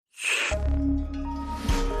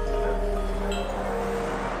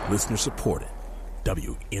Listener supported.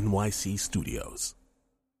 WNYC Studios.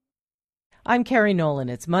 I'm Kerry Nolan.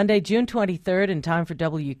 It's Monday, June 23rd, and time for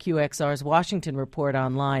WQXR's Washington Report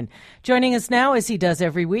Online. Joining us now, as he does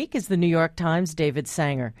every week, is the New York Times' David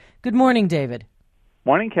Sanger. Good morning, David.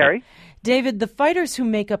 Morning, Kerry. David, the fighters who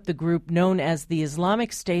make up the group known as the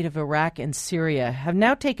Islamic State of Iraq and Syria have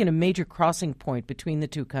now taken a major crossing point between the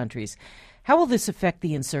two countries. How will this affect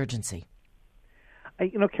the insurgency?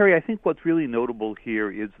 Kerry, I think what's really notable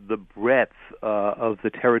here is the breadth of the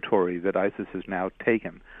territory that ISIS has now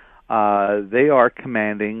taken. They are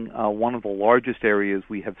commanding one of the largest areas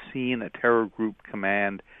we have seen a terror group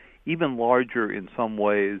command, even larger in some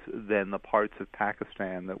ways than the parts of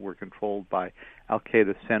Pakistan that were controlled by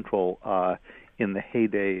al-Qaeda Central in the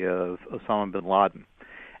heyday of Osama bin Laden.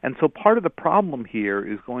 And so part of the problem here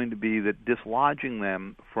is going to be that dislodging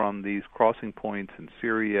them from these crossing points in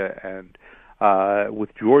Syria and with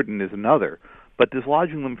Jordan is another. But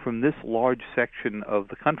dislodging them from this large section of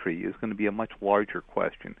the country is going to be a much larger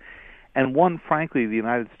question. And one, frankly, the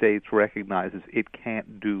United States recognizes it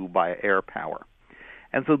can't do by air power.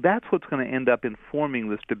 And so that's what's going to end up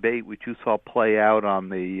informing this debate, which you saw play out on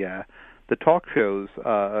the talk shows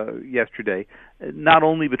yesterday, not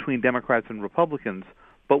only between Democrats and Republicans,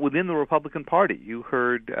 but within the Republican Party. You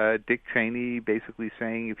heard Dick Cheney basically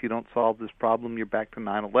saying, if you don't solve this problem, you're back to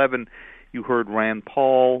 9/11. You heard Rand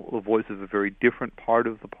Paul, the voice of a very different part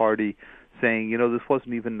of the party, saying, this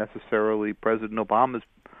wasn't even necessarily President Obama's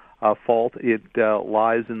fault. It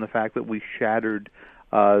lies in the fact that we shattered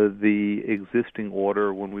the existing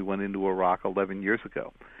order when we went into Iraq 11 years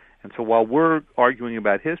ago. And so while we're arguing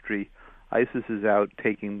about history, ISIS is out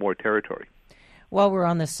taking more territory. While we're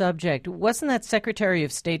on the subject, wasn't that Secretary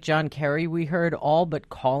of State John Kerry we heard all but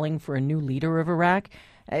calling for a new leader of Iraq?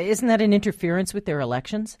 Isn't that an interference with their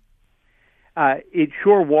elections? It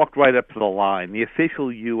sure walked right up to the line. The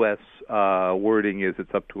official U.S. Wording is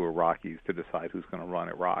it's up to Iraqis to decide who's going to run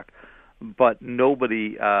Iraq. But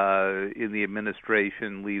nobody in the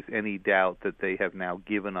administration leaves any doubt that they have now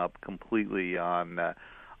given up completely on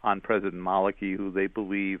President Maliki, who they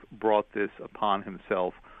believe brought this upon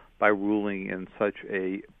himself by ruling in such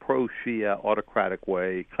a pro-Shia autocratic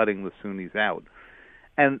way, cutting the Sunnis out.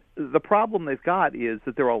 And the problem they've got is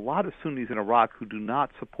that there are a lot of Sunnis in Iraq who do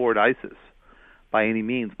not support ISIS by any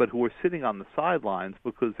means, but who are sitting on the sidelines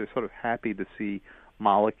because they're sort of happy to see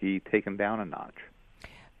Maliki taken down a notch.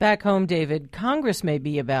 Back home, David, Congress may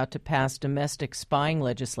be about to pass domestic spying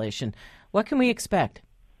legislation. What can we expect?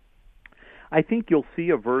 I think you'll see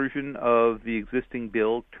a version of the existing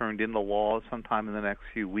bill turned into law sometime in the next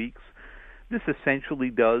few weeks. This essentially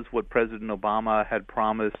does what President Obama had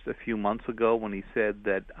promised a few months ago when he said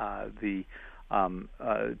that the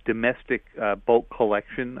domestic bulk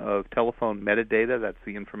collection of telephone metadata, that's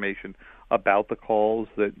the information about the calls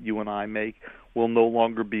that you and I make, will no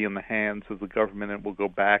longer be in the hands of the government and will go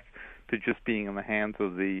back to just being in the hands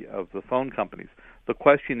of the phone companies. The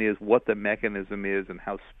question is what the mechanism is and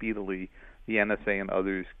how speedily the NSA and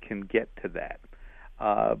others can get to that.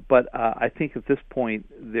 But I think at this point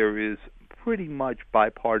there is pretty much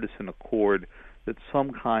bipartisan accord that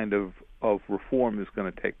some kind of reform is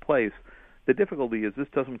going to take place. The difficulty is this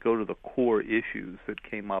doesn't go to the core issues that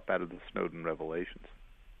came up out of the Snowden revelations.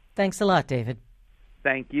 Thanks a lot, David.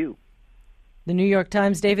 Thank you. The New York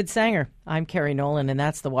Times' David Sanger. I'm Kerry Nolan, and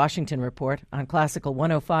that's the Washington Report on Classical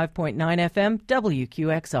 105.9 FM,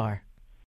 WQXR.